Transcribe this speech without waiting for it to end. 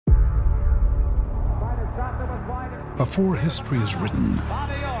Before history is written,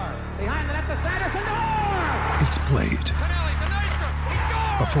 it's played.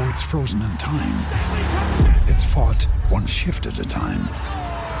 Before it's frozen in time, it's fought one shift at a time.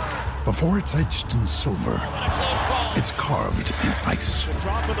 Before it's etched in silver, it's carved in ice.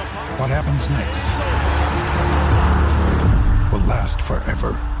 What happens next will last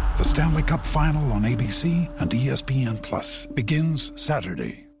forever. The Stanley Cup Final on ABC and ESPN Plus begins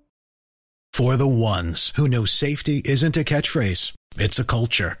Saturday. For the ones who know safety isn't a catchphrase, it's a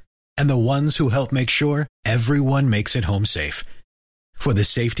culture. And the ones who help make sure everyone makes it home safe. For the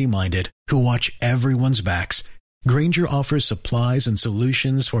safety-minded who watch everyone's backs, Grainger offers supplies and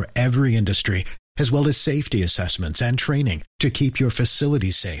solutions for every industry, as well as safety assessments and training to keep your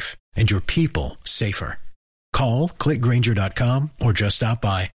facilities safe and your people safer. Call, click Grainger.com, or just stop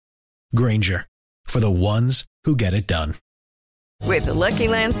by. Grainger, for the ones who get it done. With the Lucky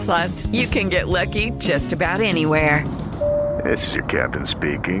Land Slots, you can get lucky just about anywhere. This is your captain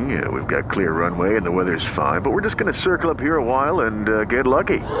speaking. We've got clear runway and the weather's fine, but we're just going to circle up here a while and get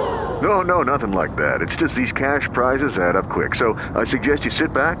lucky. No, nothing like that. It's just these cash prizes add up quick. So I suggest you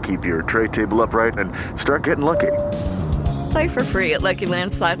sit back, keep your tray table upright, and start getting lucky. Play for free at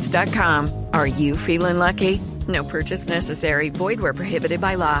LuckyLandSlots.com. Are you feeling lucky? No purchase necessary. Void where prohibited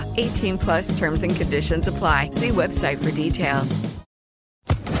by law. 18 plus terms and conditions apply. See website for details.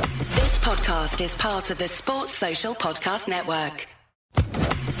 This podcast is part of the Sports Social Podcast Network.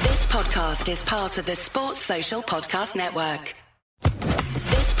 This podcast is part of the Sports Social Podcast Network.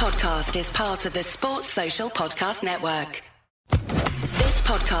 This podcast is part of the Sports Social Podcast Network. This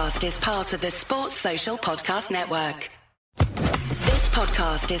podcast is part of the Sports Social Podcast Network. This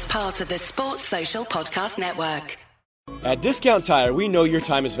podcast is part of the Sports Social Podcast Network. At Discount Tire, we know your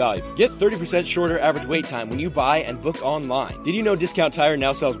time is valuable. Get 30% shorter average wait time when you buy and book online. Did you know Discount Tire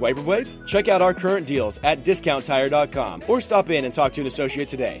now sells wiper blades? Check out our current deals at DiscountTire.com or stop in and talk to an associate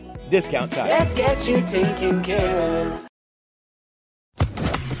today. Discount Tire. Let's get you taken care of.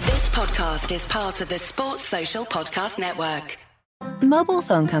 This podcast is part of the Sports Social Podcast Network. Mobile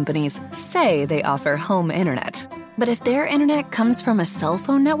phone companies say they offer home internet. But if their internet comes from a cell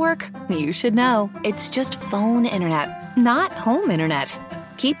phone network, you should know. It's just phone internet, not home internet.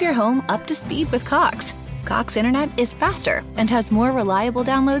 Keep your home up to speed with Cox. Cox internet is faster and has more reliable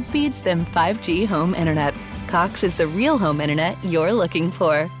download speeds than 5G home internet. Cox is the real home internet you're looking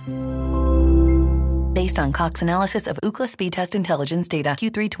for. Based on Cox analysis of Ookla speed test intelligence data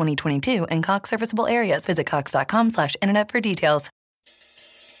Q3 2022 and Cox serviceable areas, visit cox.com/internet for details.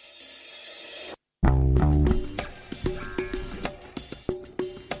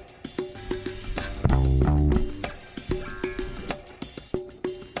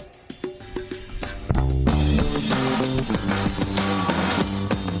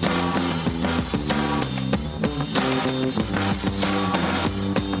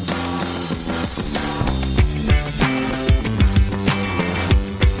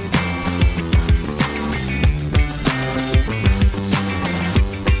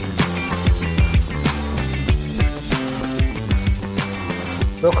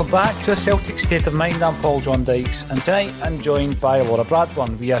 Welcome back to A Celtic State of Mind. I'm Paul John Dykes, and tonight I'm joined by Laura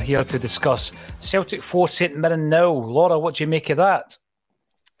Bradburn. We are here to discuss Celtic 4, St Mirren 0. Laura, what do you make of that?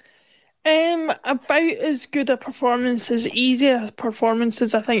 About as good a performance, as easy a performance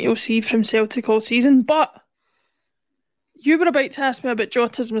as I think you'll see from Celtic all season. But you were about to ask me about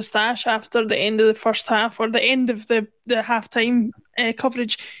Jota's moustache after the end of the first half, or the end of the half-time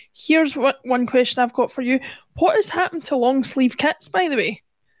coverage. Here's one question I've got for you. What has happened to long-sleeve kits, by the way?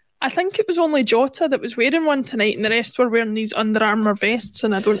 I think it was only Jota that was wearing one tonight, and the rest were wearing these Under Armour vests,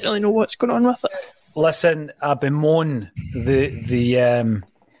 and I don't really know what's going on with it. Listen, I bemoan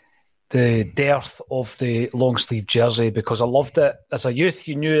the dearth of the long sleeve jersey, because I loved it as a youth.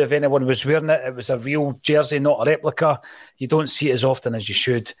 You knew if anyone was wearing it, it was a real jersey, not a replica. You don't see it as often as you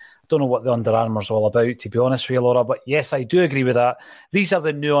should. I don't know what the Under Armour's all about, to be honest with you, Laura, but yes, I do agree with that. These are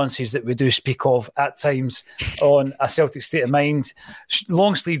the nuances that we do speak of at times on A Celtic State of Mind.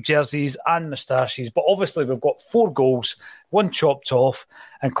 Long sleeve jerseys and moustaches, but obviously we've got 4 goals, 1 chopped off,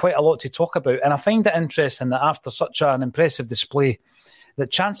 and quite a lot to talk about. And I find it interesting that after such an impressive display, that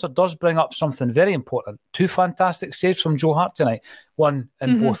Chancellor does bring up something very important. 2 fantastic saves from Joe Hart tonight, 1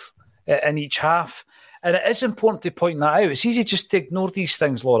 in both in each half. And it is important to point that out. It's easy just to ignore these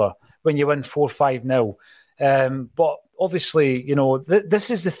things, Laura, when you win 4-5-0. But obviously, you know,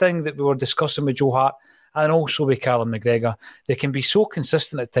 this is the thing that we were discussing with Joe Hart and also with Callum McGregor. They can be so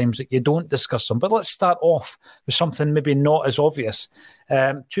consistent at times that you don't discuss them. But let's start off with something maybe not as obvious.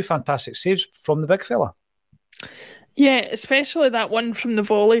 2 fantastic saves from the big fella. Yeah, especially that one from the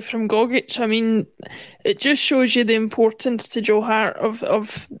volley from Gogic. I mean, it just shows you the importance to Joe Hart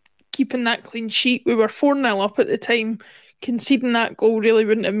of keeping that clean sheet. We were 4-0 up at the time. Conceding that goal really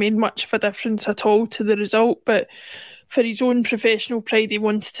wouldn't have made much of a difference at all to the result, but for his own professional pride, he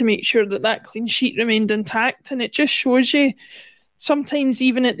wanted to make sure that that clean sheet remained intact, and it just shows you sometimes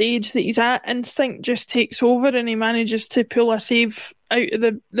even at the age that he's at, instinct just takes over and he manages to pull a save out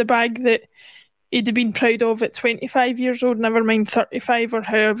of the bag that he'd have been proud of at 25 years old, never mind 35 or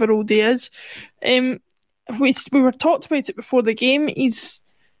however old he is. We were talked about it before the game. He's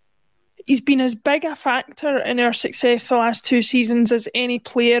been as big a factor in our success the last 2 seasons as any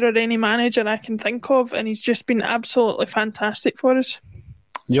player or any manager I can think of, and he's just been absolutely fantastic for us.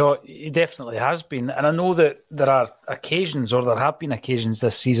 Yeah, he definitely has been. And I know that there are occasions, or there have been occasions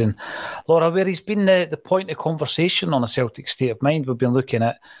this season, Laura, where he's been the point of conversation on a Celtic state of mind. We've been looking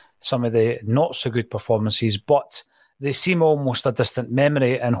at some of the not-so-good performances, but they seem almost a distant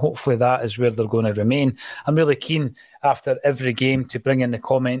memory, and hopefully that is where they're going to remain. I'm really keen after every game to bring in the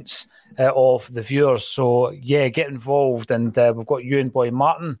comments of the viewers. So, yeah, get involved. And we've got you and Boy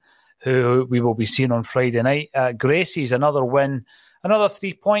Martin, who we will be seeing on Friday night. Gracie's another win, another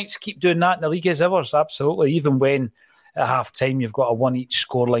 3 points. Keep doing that, and the league is ours, absolutely. Even when at half-time you've got a one-each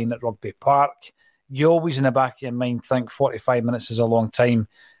scoreline at Rugby Park, you always in the back of your mind think 45 minutes is a long time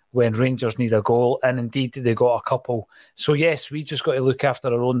when Rangers need a goal, and indeed they got a couple. So yes, we just got to look after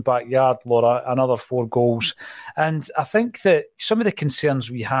our own backyard, Laura, another 4 goals. And I think that some of the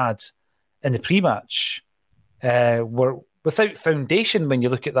concerns we had in the pre-match were without foundation when you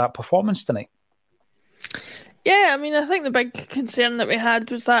look at that performance tonight. Yeah, I mean, I think the big concern that we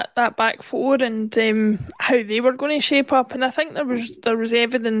had was that back four and how they were going to shape up. And I think there was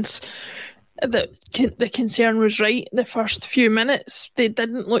evidence that the concern was right the first few minutes. They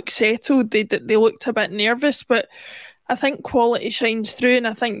didn't look settled. They looked a bit nervous, but I think quality shines through, and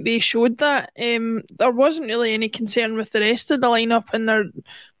I think they showed that. There wasn't really any concern with the rest of the lineup, and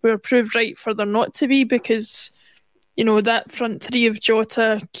we were proved right for there not to be, because you know that front three of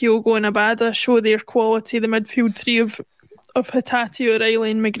Jota, Kyogo and Abada show their quality. The midfield three of Hatate, O'Reilly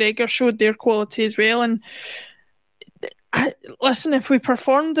and McGregor showed their quality as well. And listen, if we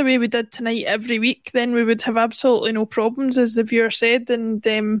performed the way we did tonight every week, then we would have absolutely no problems, as the viewer said.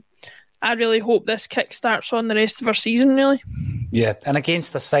 And I really hope this kick starts on the rest of our season, really. Yeah, and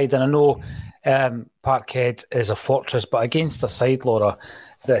against the side, and I know Parkhead is a fortress, but against the side, Laura,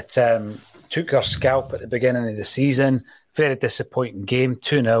 that took our scalp at the beginning of the season, very disappointing game,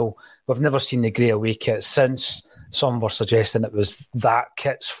 2-0. We've never seen the grey away kit since. Some were suggesting it was that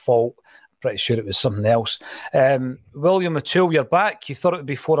kit's fault. Pretty sure it was something else. William O'Toole, you're back. You thought it would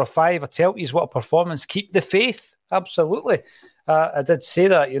be 4 or 5. I tell you, what a performance. Keep the faith. Absolutely. I did say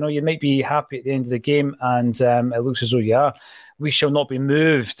that. You know, you might be happy at the end of the game, and it looks as though you are. We shall not be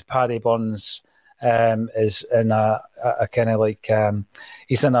moved. Paddy Burns is in a kind of like,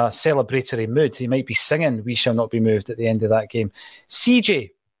 he's in a celebratory mood. He might be singing "We Shall Not Be Moved" at the end of that game.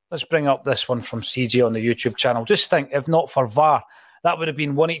 CJ, let's bring up this one from CJ on the YouTube channel. Just think, if not for VAR, that would have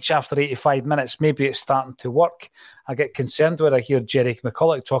been one each after 85 minutes. Maybe it's starting to work. I get concerned when I hear Jerry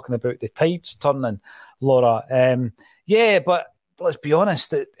McCulloch talking about the tides turning, Laura. Yeah, but let's be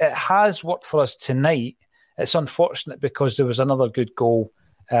honest, it has worked for us tonight. It's unfortunate because there was another good goal.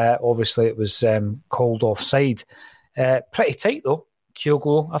 Obviously, it was called offside. Pretty tight, though,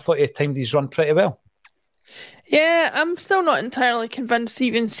 Kyogo. I thought he had timed his run pretty well. Yeah, I'm still not entirely convinced,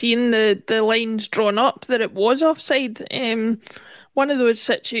 even seeing the lines drawn up, that it was offside. One of those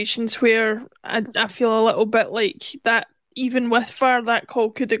situations where I feel a little bit like that, even with VAR, that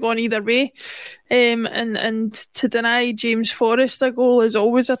call could have gone either way. And to deny James Forrest a goal is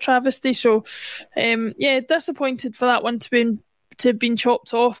always a travesty. So, yeah, disappointed for that one to have been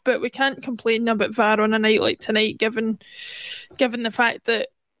chopped off, but we can't complain about VAR on a night like tonight, given the fact that,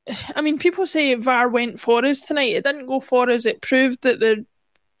 I mean, people say VAR went for us tonight. It didn't go for us. It proved that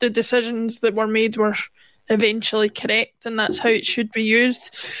the decisions that were made were eventually correct, and that's how it should be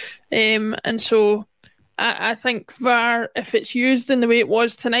used. And so I think VAR, if it's used in the way it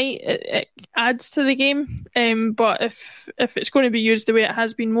was tonight, it adds to the game. But if it's going to be used the way it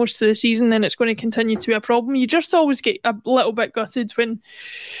has been most of the season, then it's going to continue to be a problem. You just always get a little bit gutted when,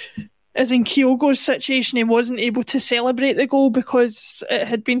 as in Kyogo's situation, he wasn't able to celebrate the goal because it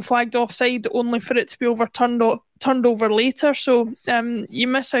had been flagged offside, only for it to be turned over later. So you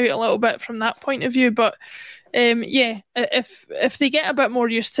miss out a little bit from that point of view. But yeah, if they get a bit more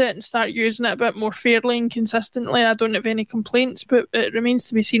used to it and start using it a bit more fairly and consistently, I don't have any complaints, but it remains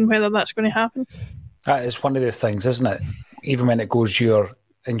to be seen whether that's going to happen. That is one of the things, isn't it? Even when it goes your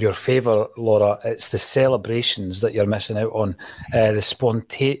in your favour, Laura. It's the celebrations that you're missing out on, the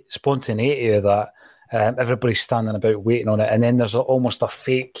spontaneity of that. Everybody's standing about waiting on it, and then there's almost a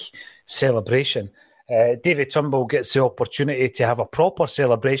fake celebration. David Turnbull gets the opportunity to have a proper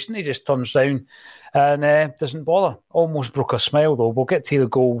celebration. He just turns down and doesn't bother. Almost broke a smile, though. We'll get to the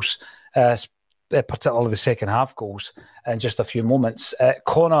goals, particularly the second half goals, in just a few moments.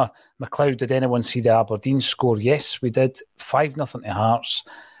 Connor McLeod, did anyone see the Aberdeen score? Yes, we did. 5-0 to Hearts.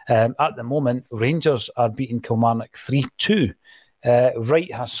 At the moment, Rangers are beating Kilmarnock 3-2.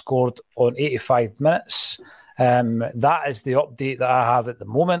 Wright has scored on 85 minutes. That is the update that I have at the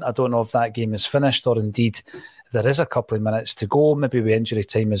moment. I don't know if that game is finished or indeed there is a couple of minutes to go, maybe with injury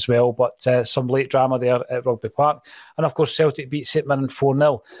time as well, but some late drama there at Rugby Park. And of course, Celtic beat St Mirren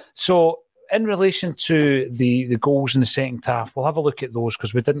 4-0. So in relation to the goals in the second half, we'll have a look at those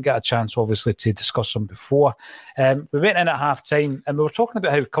because we didn't get a chance, obviously, to discuss them before. We went in at half-time and we were talking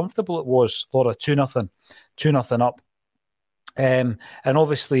about how comfortable it was, Laura, 2-0 up. And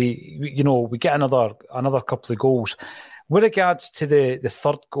obviously, we get another couple of goals. With regards to the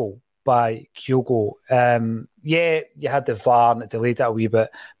third goal by Kyogo, you had the VAR and it delayed it a wee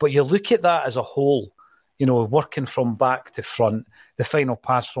bit, but you look at that as a whole, working from back to front, the final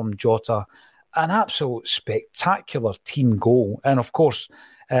pass from Jota, an absolute spectacular team goal. And of course,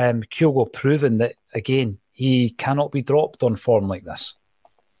 Kyogo proving that, again, he cannot be dropped on form like this.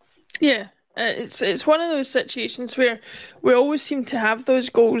 Yeah. It's one of those situations where we always seem to have those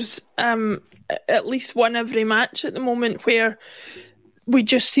goals, at least one every match at the moment, where we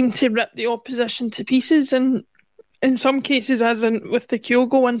just seem to rip the opposition to pieces. And in some cases, as in with the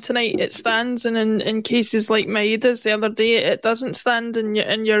Kyogo one tonight, it stands, and in cases like Maeda's the other day, it doesn't stand,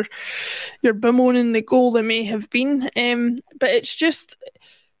 and you're bemoaning the goal that may have been. But it's just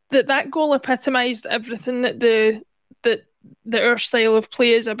that goal epitomised everything that our style of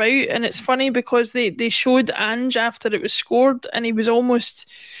play is about. And it's funny because they showed Ange after it was scored, and he was almost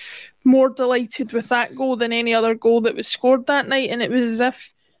more delighted with that goal than any other goal that was scored that night. And it was as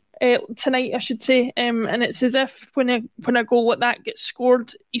if tonight, I should say, and it's as if when a goal like that gets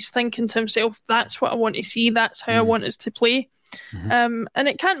scored, he's thinking to himself, that's what I want to see, that's how I want us to play. And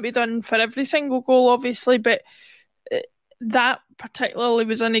it can't be done for every single goal, obviously, but that particularly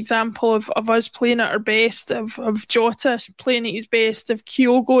was an example of us playing at our best, of Jota playing at his best, of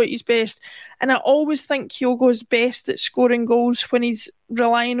Kyogo at his best. And I always think Kyogo's best at scoring goals when he's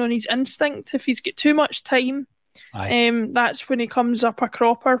relying on his instinct. If he's got too much time, that's when he comes up a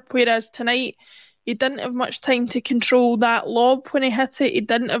cropper. Whereas tonight, he didn't have much time to control that lob when he hit it. He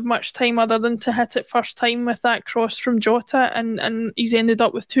didn't have much time other than to hit it first time with that cross from Jota, and he's ended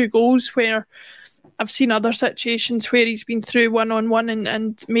up with 2 goals where I've seen other situations where he's been through one-on-one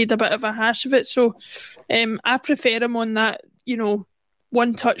and made a bit of a hash of it. So I prefer him on that,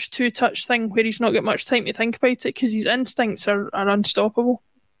 1-touch, 2-touch thing where he's not got much time to think about it, because his instincts are unstoppable.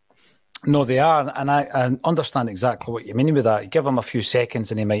 No, they are, and I understand exactly what you mean with that. Give him a few seconds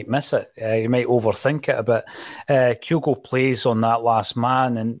and he might miss it. He might overthink it a bit. Kyogo plays on that last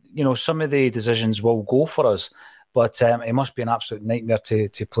man, and some of the decisions will go for us, but it must be an absolute nightmare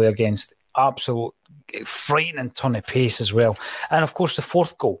to play against. Absolute frightening ton of pace as well. And of course, the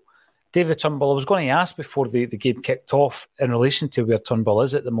fourth goal, David Turnbull. I was going to ask before the game kicked off in relation to where Turnbull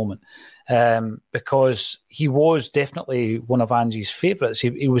is at the moment, because he was definitely one of Angie's favourites.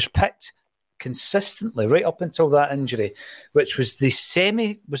 He was picked consistently right up until that injury, which was the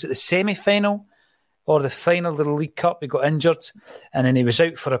semi-final or the final of the League Cup? He got injured and then he was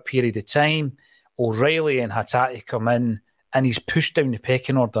out for a period of time. O'Reilly and Hatate come in and he's pushed down the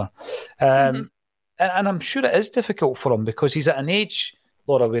pecking order. And I'm sure it is difficult for him because he's at an age,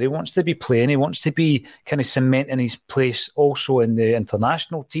 Laura, where he wants to be playing. He wants to be kind of cementing his place also in the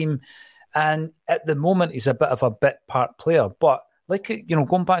international team. And at the moment, he's a bit of a bit part player. But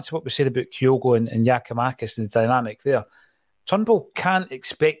going back to what we said about Kyogo and Giakoumakis and the dynamic there, Turnbull can't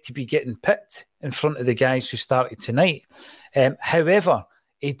expect to be getting picked in front of the guys who started tonight. However,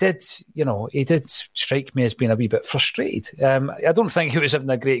 he did strike me as being a wee bit frustrated. I don't think he was having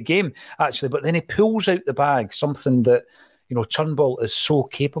a great game, actually, but then he pulls out the bag, something that, Turnbull is so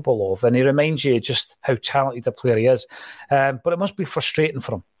capable of, and he reminds you just how talented a player he is. But it must be frustrating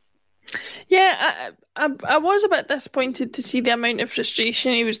for him. Yeah, I was a bit disappointed to see the amount of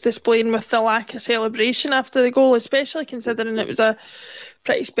frustration he was displaying with the lack of celebration after the goal, especially considering it was a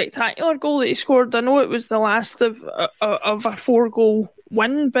pretty spectacular goal that he scored. I know it was the last of a 4-goal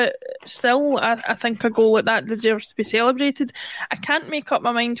win, but still, I think a goal like that deserves to be celebrated. I can't make up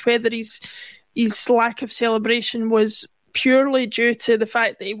my mind whether his lack of celebration was purely due to the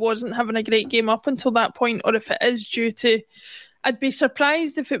fact that he wasn't having a great game up until that point, or if it is due to I'd be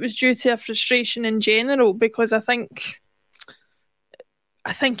surprised if it was due to a frustration in general, because I think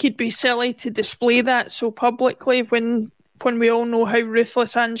he'd be silly to display that so publicly when we all know how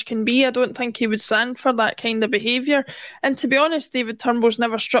ruthless Ange can be. I don't think he would stand for that kind of behaviour. And to be honest, David Turnbull's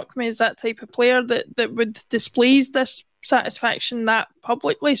never struck me as that type of player that would display his dissatisfaction that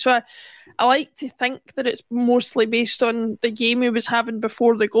publicly. So I like to think that it's mostly based on the game he was having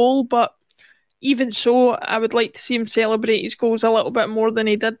before the goal, but even so, I would like to see him celebrate his goals a little bit more than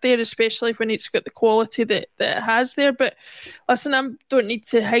he did there, especially when it's got the quality that it has there. But listen, I don't need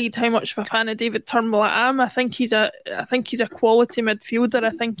to hide how much of a fan of David Turnbull I am. I think he's a quality midfielder.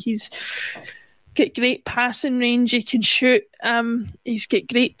 I think he's got great passing range. He can shoot. He's got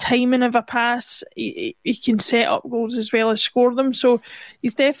great timing of a pass. He can set up goals as well as score them. So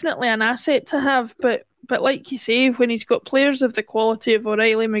he's definitely an asset to have. But like you say, when he's got players of the quality of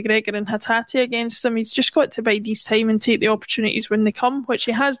O'Reilly, McGregor and Hatate against him, he's just got to bide his time and take the opportunities when they come, which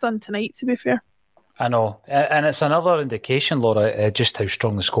he has done tonight, to be fair. I know. And it's another indication, Laura, just how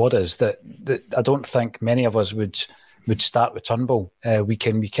strong the squad is, that I don't think many of us would start with Turnbull week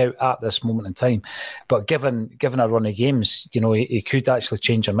in, week out at this moment in time. But given a run of games, he could actually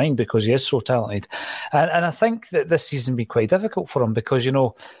change your mind because he is so talented. And I think that this season be quite difficult for him because,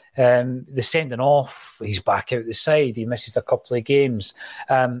 the sending off, he's back out the side, he misses a couple of games.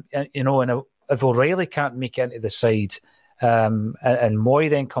 And if O'Reilly can't make it into the side, and Moy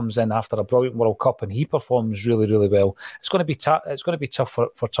then comes in after a brilliant World Cup and he performs really, really well, it's going to be tough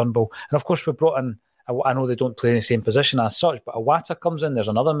for Turnbull. And of course, we brought in, I know they don't play in the same position as such, but Iwata comes in. There's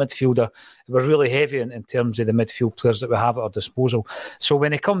another midfielder. We're really heavy in terms of the midfield players that we have at our disposal. So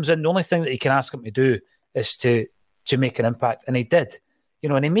when he comes in, the only thing that you can ask him to do is to make an impact. And he did.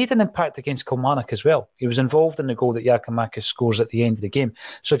 And he made an impact against Kilmarnock as well. He was involved in the goal that Giakoumakis scores at the end of the game.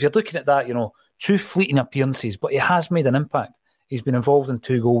 So if you're looking at that, 2 fleeting appearances, but he has made an impact. He's been involved in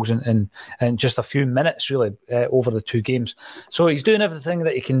 2 goals in just a few minutes, really, over the 2 games. So he's doing everything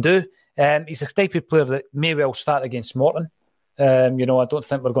that he can do. He's a type of player that may well start against Morton. I don't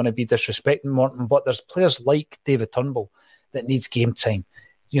think we're going to be disrespecting Morton, but there's players like David Turnbull that needs game time.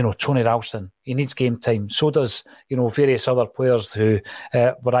 Tony Ralston, he needs game time. So does, various other players who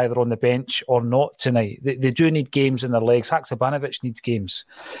were either on the bench or not tonight. They do need games in their legs. Haksabanovic needs games.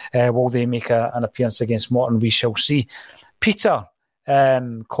 Will they make an appearance against Morton? We shall see. Peter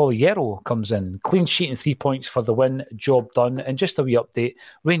Colliero comes in. Clean sheet and 3 points for the win. Job done. And just a wee update,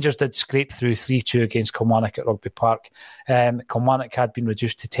 Rangers did scrape through 3-2 against Kilmarnock at Rugby Park. Kilmarnock had been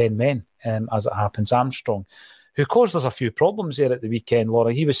reduced to 10 men, as it happens. Armstrong, who caused us a few problems there at the weekend,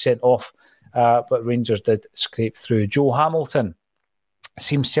 Laura, he was sent off, but Rangers did scrape through. Joe Hamilton,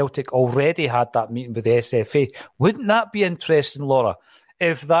 seems Celtic already had that meeting with the SFA. Wouldn't that be interesting, Laura?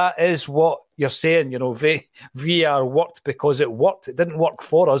 If that is what you're saying, VAR worked because it worked. It didn't work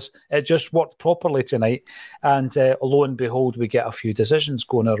for us. It just worked properly tonight. And lo and behold, we get a few decisions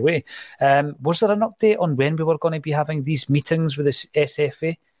going our way. Was there an update on when we were going to be having these meetings with the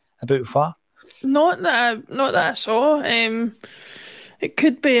SFA about VAR? Not that I saw. It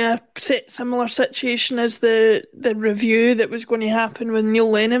could be a similar situation as the review that was going to happen when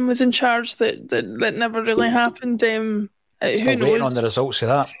Neil Lennon was in charge that never really happened. Still who knows? Waiting on the results of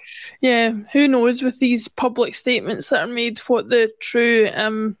that. Yeah, who knows with these public statements that are made what the true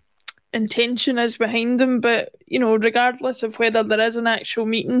intention is behind them. But, regardless of whether there is an actual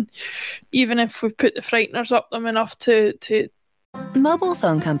meeting, even if we put the frighteners up them enough to Mobile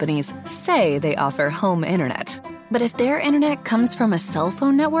phone companies say they offer home internet. But if their internet comes from a cell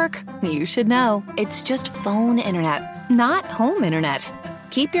phone network, you should know. It's just phone internet, not home internet.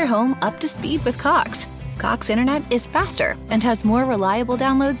 Keep your home up to speed with Cox. Cox internet is faster and has more reliable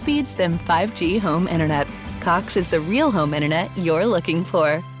download speeds than 5G home internet. Cox is the real home internet you're looking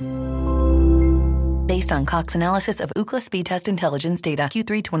for. Based on Cox analysis of Ookla speed test intelligence data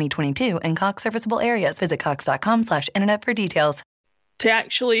Q3 2022 and Cox serviceable areas. Visit cox.com/internet for details. To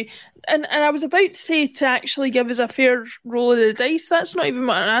actually, and I was about to say to actually give us a fair roll of the dice. That's not even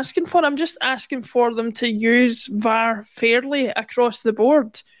what I'm asking for. I'm just asking for them to use VAR fairly across the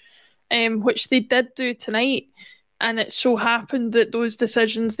board, which they did do tonight. And it so happened that those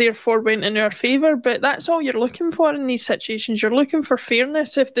decisions therefore went in our favour. But that's all you're looking for in these situations. You're looking for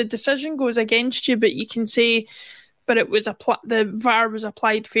fairness. If the decision goes against you, but you can say, but it was the VAR was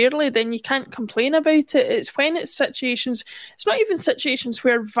applied fairly, then you can't complain about it. It's when it's situations, it's not even situations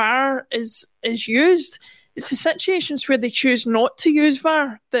where VAR is used. It's the situations where they choose not to use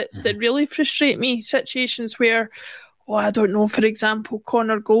VAR that really frustrate me. Situations where, I don't know, for example,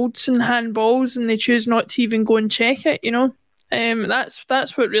 Connor Goldson handballs and they choose not to even go and check it,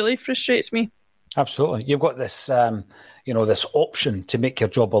 That's what really frustrates me. Absolutely. You've got this, this option to make your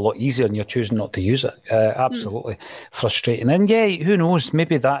job a lot easier and you're choosing not to use it. Absolutely frustrating. And yeah, who knows,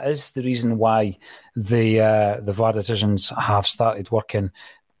 maybe that is the reason why the VAR decisions have started working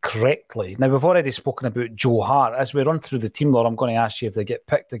correctly. Now, we've already spoken about Joe Hart. As we run through the team, Laura, I'm going to ask you if they get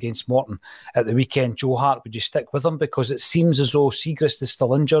picked against Morton at the weekend. Joe Hart, would you stick with him? Because it seems as though Siegrist is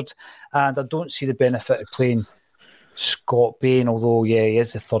still injured and I don't see the benefit of playing Scott Bain, although, yeah, he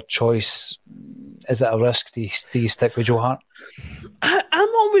is the third choice. Is it a risk? Do you stick with Joe Hart?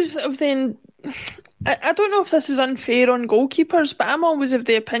 I'm always of the... I don't know if this is unfair on goalkeepers, but I'm always of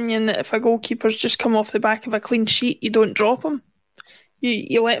the opinion that if a goalkeeper's just come off the back of a clean sheet, you don't drop him.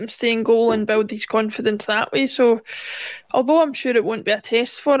 You let him stay in goal and build his confidence that way. So, although I'm sure it won't be a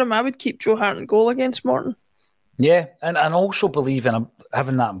test for him, I would keep Joe Hart in goal against Morton. Yeah, and also believe in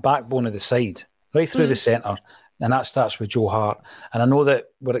having that backbone of the side, right through the centre. And that starts with Joe Hart. And I know that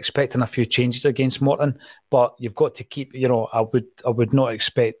we're expecting a few changes against Morton, but you've got to keep, I would not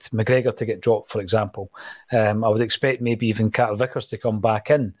expect McGregor to get dropped, for example. I would expect maybe even Carter Vickers to come back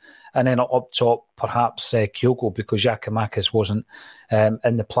in. And then up top, perhaps Kyogo, because Giakoumakis wasn't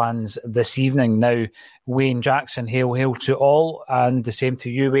in the plans this evening. Now, Wayne Jackson, hail to all. And the same to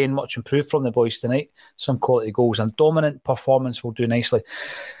you, Wayne. Much improved from the boys tonight. Some quality goals and dominant performance will do nicely.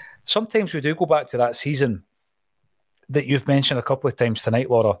 Sometimes we do go back to that season that you've mentioned a couple of times tonight,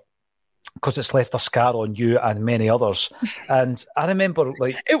 Laura, because it's left a scar on you and many others. And I remember,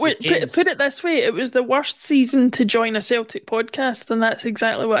 put it this way, it was the worst season to join a Celtic podcast, and that's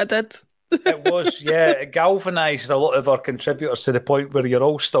exactly what I did. It was, yeah. It galvanised a lot of our contributors to the point where you're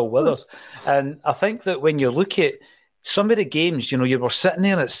all still with us. And I think that when you look at some of the games, you were sitting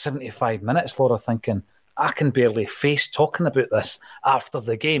there at 75 minutes, Laura, thinking, I can barely face talking about this after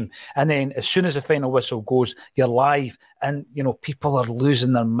the game. And then as soon as the final whistle goes, you're live and, people are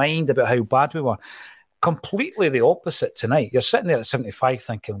losing their mind about how bad we were. Completely the opposite tonight. You're sitting there at 75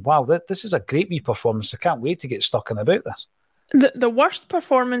 thinking, wow, this is a great wee performance. I can't wait to get stuck in about this. The worst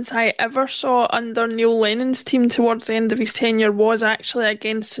performance I ever saw under Neil Lennon's team towards the end of his tenure was actually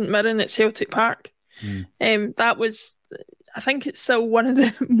against St Mirren at Celtic Park. That was... I think it's still one of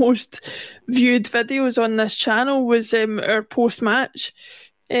the most viewed videos on this channel was our post-match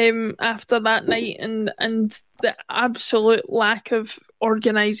after that night and the absolute lack of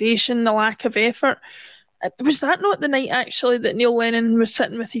organisation, the lack of effort. Was that not the night, actually, that Neil Lennon was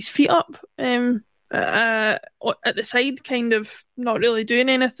sitting with his feet up at the side, kind of not really doing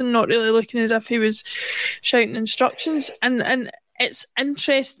anything, not really looking as if he was shouting instructions? And it's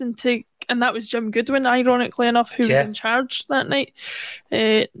interesting and that was Jim Goodwin, ironically enough, who was in charge that night.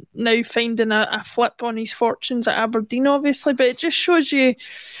 Now finding a flip on his fortunes at Aberdeen, obviously, but it just shows you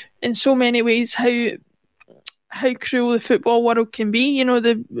in so many ways how cruel the football world can be.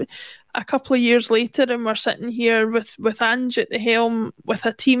 A couple of years later, and we're sitting here with Ange at the helm, with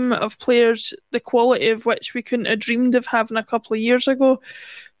a team of players, the quality of which we couldn't have dreamed of having a couple of years ago,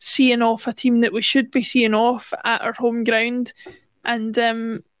 seeing off a team that we should be seeing off at our home ground,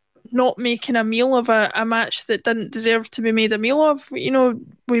 and not making a meal of a match that didn't deserve to be made a meal of. We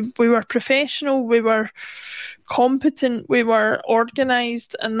were professional, we were competent, we were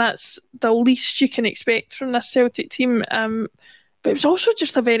organised, and that's the least you can expect from this Celtic team. But it was also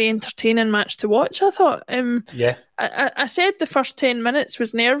just a very entertaining match to watch, I thought. I said the first 10 minutes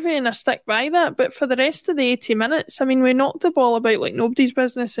was nervy, and I stick by that, but for the rest of the 80 minutes, we knocked the ball about like nobody's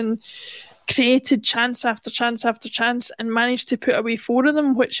business and created chance after chance after chance and managed to put away 4 of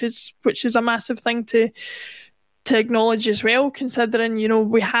them, which is a massive thing to acknowledge as well, considering,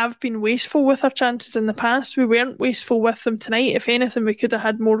 we have been wasteful with our chances in the past. We weren't wasteful with them tonight. If anything, we could have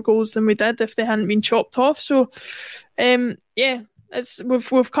had more goals than we did if they hadn't been chopped off. So,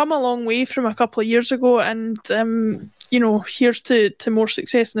 we've come a long way from a couple of years ago, and, here's to more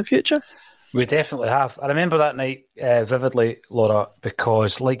success in the future. We definitely have. I remember that night vividly, Laura,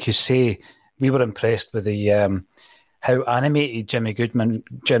 because, like you say, we were impressed with the how animated Jim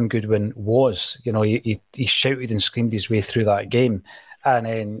Goodwin was. He shouted and screamed his way through that game. And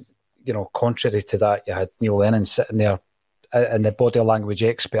then, contrary to that, you had Neil Lennon sitting there, and the body language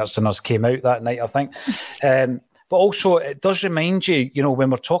experts and us came out that night, I think. But also, it does remind you,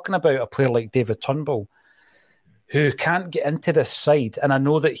 when we're talking about a player like David Turnbull, who can't get into this side, and I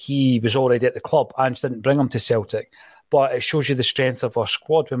know that he was already at the club, Ange didn't bring him to Celtic, but it shows you the strength of our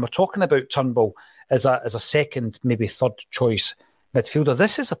squad. When we're talking about Turnbull as a second, maybe third choice midfielder,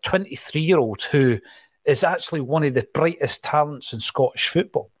 this is a 23-year-old who is actually one of the brightest talents in Scottish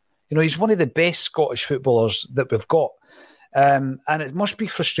football. He's one of the best Scottish footballers that we've got. And it must be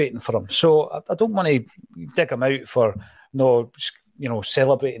frustrating for him. So I don't want to dig him out for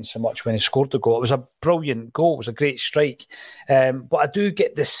celebrating so much when he scored the goal. It was a brilliant goal. It was a great strike. But I do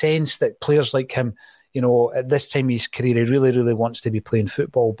get the sense that players like him, at this time in his career, he really, really wants to be playing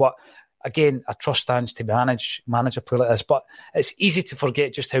football. But again, I trust Ange to manage a player like this. But it's easy to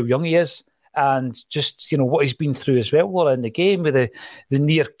forget just how young he is and just, what he's been through as well, Laura, in the game with the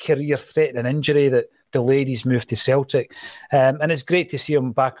near career-threatening injury that delayed his move to Celtic. And it's great to see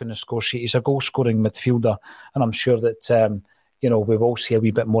him back on the score sheet. He's a goal-scoring midfielder, and I'm sure that, we will see a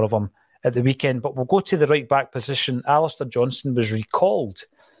wee bit more of him at the weekend. But we'll go to the right-back position. Alistair Johnston was recalled,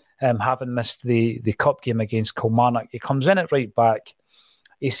 having missed the cup game against Kilmarnock. He comes in at right-back.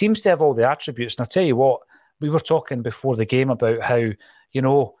 He seems to have all the attributes. And I'll tell you what, we were talking before the game about how,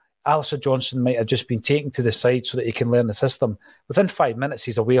 Alistair Johnston might have just been taken to the side so that he can learn the system. Within 5 minutes,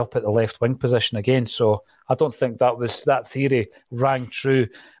 he's away up at the left wing position again. So I don't think that theory rang true.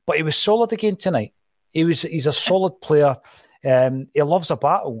 But he was solid again tonight. He's a solid player. He loves a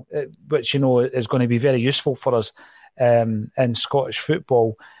battle, which, is going to be very useful for us in Scottish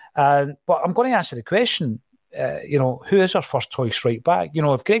football. But I'm going to ask you the question, who is our first choice right back?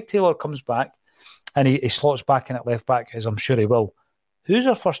 If Greg Taylor comes back and he slots back in at left back, as I'm sure he will, who's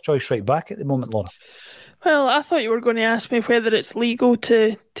our first choice right back at the moment, Laura? Well, I thought you were going to ask me whether it's legal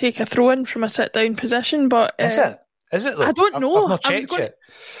to take a throw-in from a sit-down position, but... Is it? Is it, though? I don't know. I've not checked yet.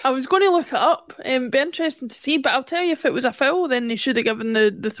 I was going to look it up. Be interesting to see, but I'll tell you, if it was a foul, then they should have given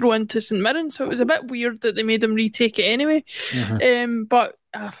the throw-in to St Mirren, so it was a bit weird that they made them retake it anyway. Mm-hmm. But...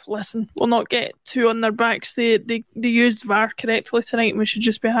 listen, we'll not get too on their backs. They used VAR correctly tonight, and we should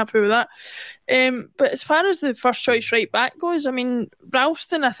just be happy with that. But as far as the first choice right back goes, I mean,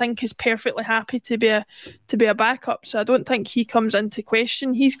 Ralston, I think, is perfectly happy to be a backup. So I don't think he comes into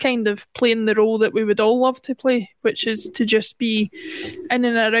question. He's kind of playing the role that we would all love to play, which is to just be in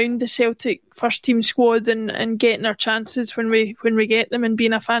and around the Celtic first team squad and getting our chances when we get them and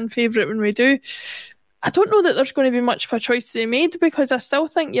being a fan favourite when we do. I don't know that there's going to be much of a choice to be made because I still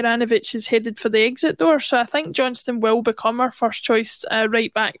think Juranovic is headed for the exit door. So I think Johnston will become our first choice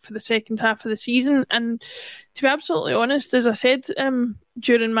right back for the second half of the season. And to be absolutely honest, as I said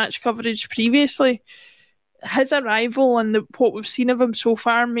during match coverage previously, his arrival and what we've seen of him so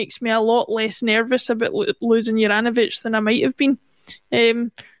far makes me a lot less nervous about losing Juranovic than I might have been.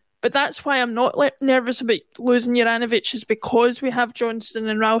 But that's why I'm not nervous about losing Juranovic, is because we have Johnston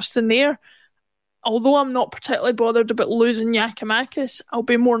and Ralston there. Although I'm not particularly bothered about losing Giakoumakis, I'll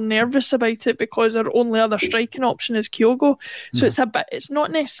be more nervous about it because our only other striking option is Kyogo. So it's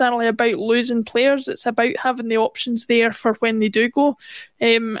not necessarily about losing players, it's about having the options there for when they do go.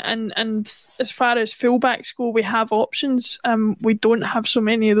 And as far as fullbacks go, we have options. We don't have so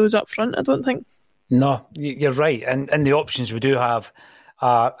many of those up front, I don't think. No, you're right. And the options we do have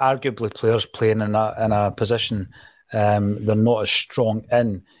are arguably players playing in a position they're not as strong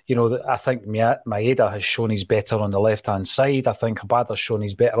in. I think Maeda has shown he's better on the left-hand side. I think Abada's shown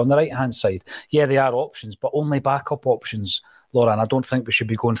he's better on the right-hand side. Yeah, they are options, but only backup options, Laura, and I don't think we should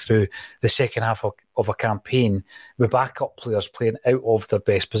be going through the second half of a campaign with backup players playing out of their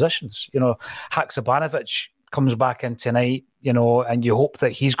best positions. Haksabanovic comes back in tonight, and you hope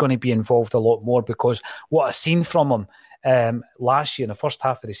that he's going to be involved a lot more, because what I've seen from him last year in the first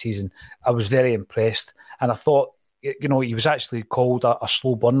half of the season, I was very impressed, and I thought, he was actually called a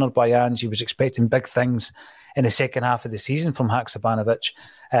slow burner by Ange. He was expecting big things in the second half of the season from Haksabanovic.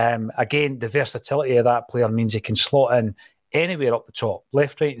 Again, the versatility of that player means he can slot in anywhere up the top,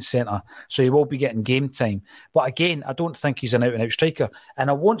 left, right and centre. So he will be getting game time. But again, I don't think he's an out-and-out striker. And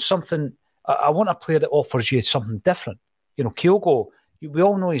I want a player that offers you something different. Kyogo, we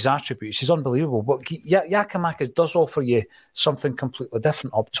all know his attributes. He's unbelievable. But Giakoumakis does offer you something completely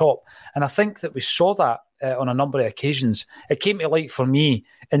different up top. And I think that we saw that on a number of occasions. It came to light for me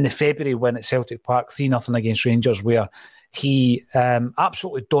in the February win at Celtic Park, 3-0 against Rangers, where he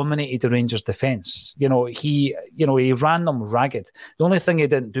absolutely dominated the Rangers' defence. He ran them ragged. The only thing he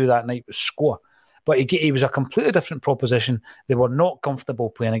didn't do that night was score. But he was a completely different proposition. They were not comfortable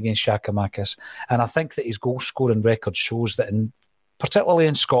playing against Giakoumakis. And I think that his goal-scoring record shows that particularly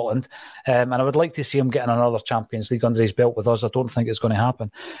in Scotland, and I would like to see him getting another Champions League under his belt with us. I don't think it's going to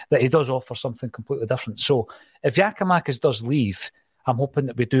happen, that he does offer something completely different. So if Giakoumakis does leave, I'm hoping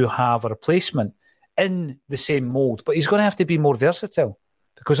that we do have a replacement in the same mould, but he's going to have to be more versatile,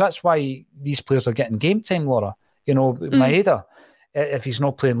 because that's why these players are getting game time, Laura. Maeda, if he's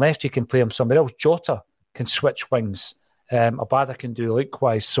not playing left, you can play him somewhere else. Jota can switch wings. Abada can do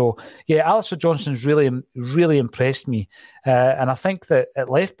likewise. So, yeah, Alistair Johnston's really, really impressed me. And I think that at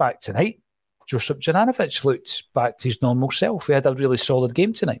left back tonight, Josip Juranovic looked back to his normal self. He had a really solid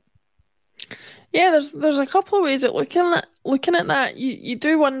game tonight. Yeah, there's a couple of ways of looking at that. You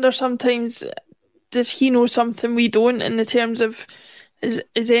do wonder sometimes, does he know something we don't in the terms of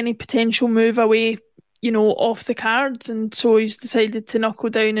is any potential move away, off the cards, and so he's decided to knuckle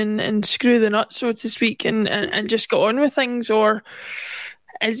down and screw the nut, so to speak, and just get on with things, or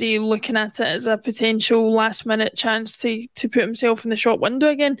is he looking at it as a potential last minute chance to put himself in the shop window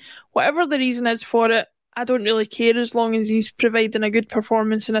again? Whatever the reason is for it, I don't really care as long as he's providing a good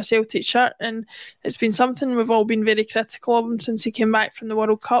performance in a Celtic shirt, and it's been something we've all been very critical of him since he came back from the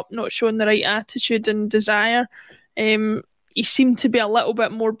World Cup, not showing the right attitude and desire. He seemed to be a little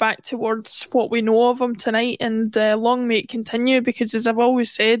bit more back towards what we know of him tonight, and long may it continue, because as I've always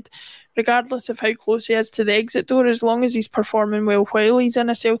said, regardless of how close he is to the exit door, as long as he's performing well while he's in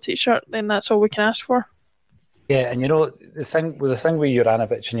a Celtic shirt, then that's all we can ask for. Yeah, and the thing with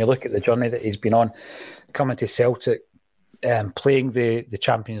Juranovic, and you look at the journey that he's been on, coming to Celtic, playing the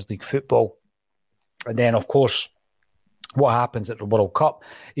Champions League football, and then of course what happens at the World Cup,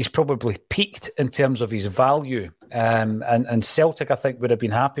 he's probably peaked in terms of his value, and Celtic, I think, would have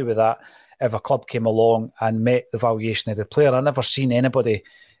been happy with that if a club came along and met the valuation of the player. I've never seen anybody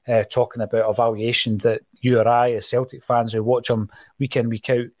talking about a valuation that you or I, as Celtic fans who watch him week in, week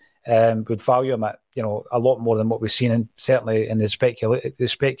out, would value him at a lot more than what we've seen, and certainly in the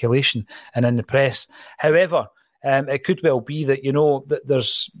speculation and in the press. However, it could well be that that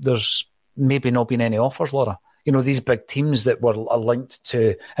there's maybe not been any offers, Laura. These big teams that were linked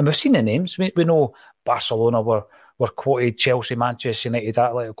to, and we've seen the names. We know Barcelona were quoted, Chelsea, Manchester United,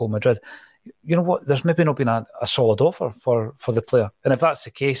 Atletico Madrid. You know what? There's maybe not been a solid offer for the player, and if that's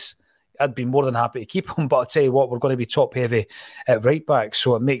the case, I'd be more than happy to keep him. But I'll tell you what, we're going to be top heavy at right back,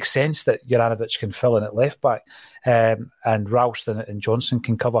 so it makes sense that Juranovic can fill in at left back, and Ralston and Johnson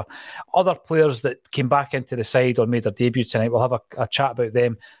can cover. Other players that came back into the side or made their debut tonight, we'll have a chat about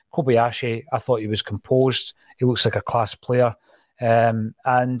them. Kobayashi, I thought he was composed. He looks like a class player, and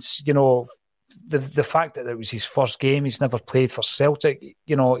the fact that it was his first game, he's never played for Celtic.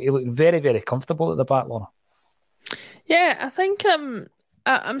 He looked very, very comfortable at the back, Laura. Yeah, I think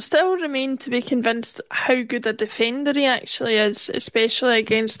I'm still remain to be convinced how good a defender he actually is, especially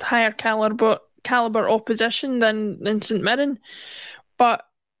against higher caliber opposition than St Mirren. But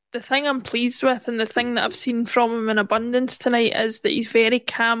the thing I'm pleased with, and the thing that I've seen from him in abundance tonight, is that he's very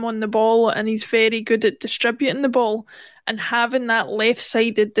calm on the ball, and he's very good at distributing the ball, and having that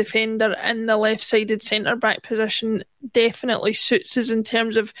left-sided defender in the left-sided centre-back position definitely suits us in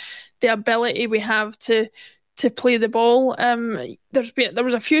terms of the ability we have to play the ball. There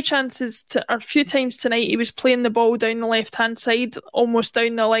was a few times tonight he was playing the ball down the left-hand side, almost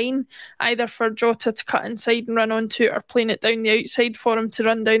down the line, either for Jota to cut inside and run onto it, or playing it down the outside for him to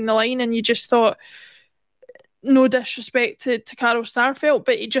run down the line. And you just thought, no disrespect to Carl Starfelt,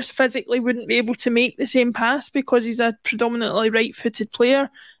 but he just physically wouldn't be able to make the same pass because he's a predominantly right-footed player,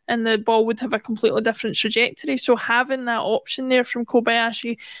 and the ball would have a completely different trajectory. So having that option there from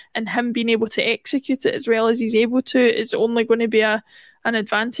Kobayashi and him being able to execute it as well as he's able to is only going to be an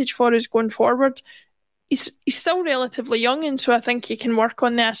advantage for us going forward. He's still relatively young, and so I think he can work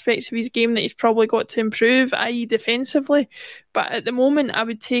on the aspects of his game that he's probably got to improve, i.e. defensively. But at the moment, I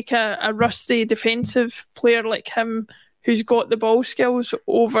would take a rusty defensive player like him who's got the ball skills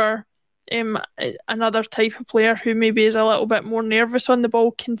over another type of player who maybe is a little bit more nervous on the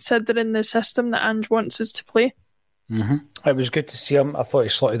ball, considering the system that Ange wants us to play. Mm-hmm. It was good to see him. I thought he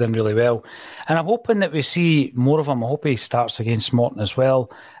slotted in really well, and I'm hoping that we see more of him. I hope he starts against Morton as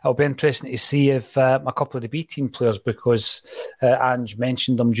well. It'll be interesting to see if a couple of the B team players, because Ange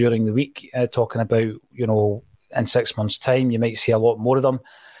mentioned them during the week, talking about in 6 months' time you might see a lot more of them.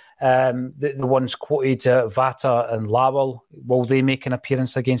 The ones quoted, Vata and Lawal, will they make an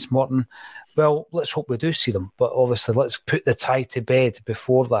appearance against Morton? Well, let's hope we do see them, but obviously let's put the tie to bed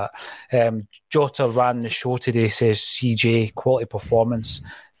before that. Jota ran the show today, says CJ, quality performance,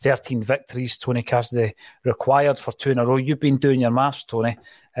 13 victories, Tony Cassidy, required for 2 in a row. You've been doing your maths, Tony.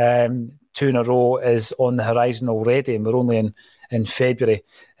 2 in a row is on the horizon already, and we're only in February.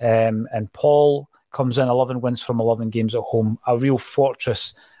 And Paul comes in 11 wins from 11 games at home, a real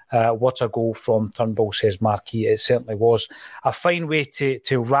fortress. What a goal from Turnbull, says Marquis. It certainly was. A fine way to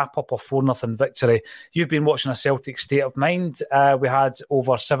wrap up a 4-0 victory. You've been watching a Celtic State of Mind. We had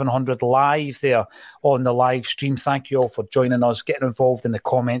over 700 live there on the live stream. Thank you all for joining us, getting involved in the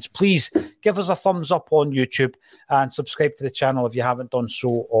comments. Please give us a thumbs up on YouTube and subscribe to the channel if you haven't done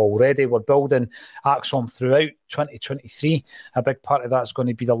so already. We're building ACSOM throughout 2023. A big part of that's going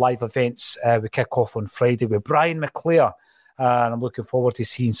to be the live events. We kick off on Friday with Brian McClare, and I'm looking forward to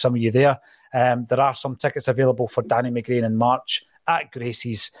seeing some of you there. There are some tickets available for Danny McGrain in March at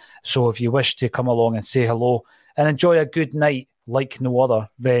Gracie's. So if you wish to come along and say hello and enjoy a good night like no other,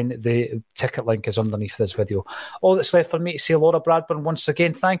 then the ticket link is underneath this video. All that's left for me to say, Laura Bradburn, once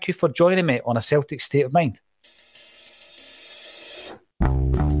again, thank you for joining me on A Celtic State of Mind.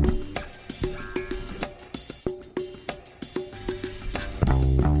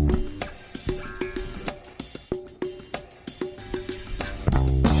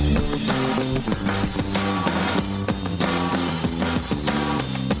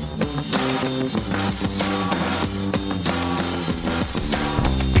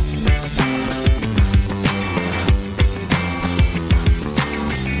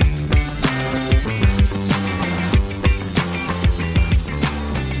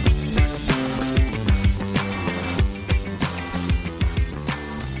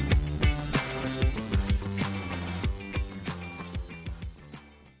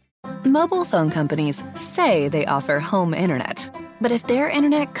 Mobile phone companies say they offer home internet. But if their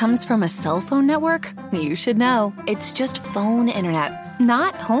internet comes from a cell phone network, you should know. It's just phone internet,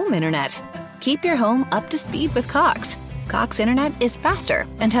 not home internet. Keep your home up to speed with Cox. Cox internet is faster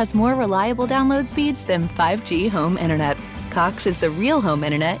and has more reliable download speeds than 5G home internet. Cox is the real home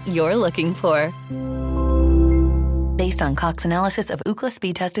internet you're looking for. Based on Cox analysis of Ookla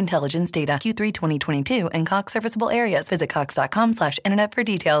speed test intelligence data, Q3 2022, and Cox serviceable areas. Visit cox.com/internet for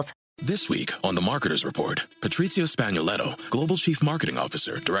details. This week on The Marketer's Report, Patrizio Spagnoletto, Global Chief Marketing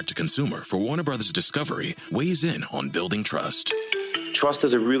Officer, Direct-to-Consumer for Warner Brothers Discovery, weighs in on building trust. Trust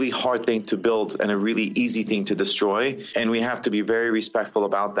is a really hard thing to build and a really easy thing to destroy, and we have to be very respectful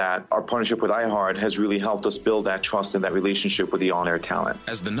about that. Our partnership with iHeart has really helped us build that trust and that relationship with the on-air talent.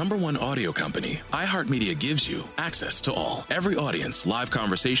 As the #1 audio company, iHeartMedia gives you access to all. Every audience, live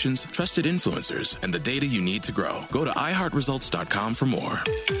conversations, trusted influencers, and the data you need to grow. Go to iHeartResults.com for more.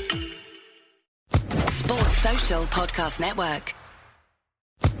 Sports Social Podcast Network.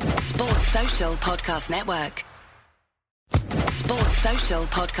 Sports Social Podcast Network. Sports Social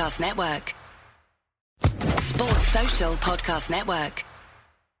Podcast Network. Sports Social Podcast Network.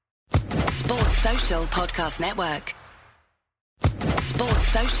 Sports Social Podcast Network. Sports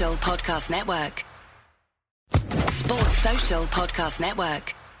Social Podcast Network. Sports Social Podcast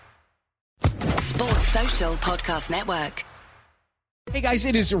Network. Sports Social Podcast Network. Hey guys,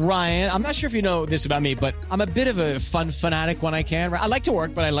 it is Ryan. I'm not sure if you know this about me, but I'm a bit of a fun fanatic when I can. I like to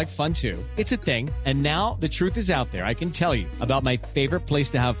work, but I like fun too. It's a thing. And now the truth is out there. I can tell you about my favorite place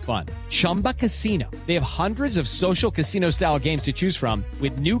to have fun. Chumba Casino. They have hundreds of social casino style games to choose from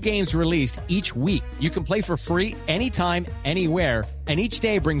with new games released each week. You can play for free anytime, anywhere. And each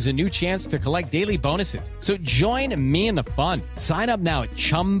day brings a new chance to collect daily bonuses. So join me in the fun. Sign up now at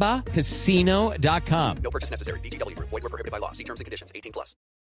ChumbaCasino.com. No purchase necessary. VGW. Void where prohibited by law. See terms and conditions. 18+.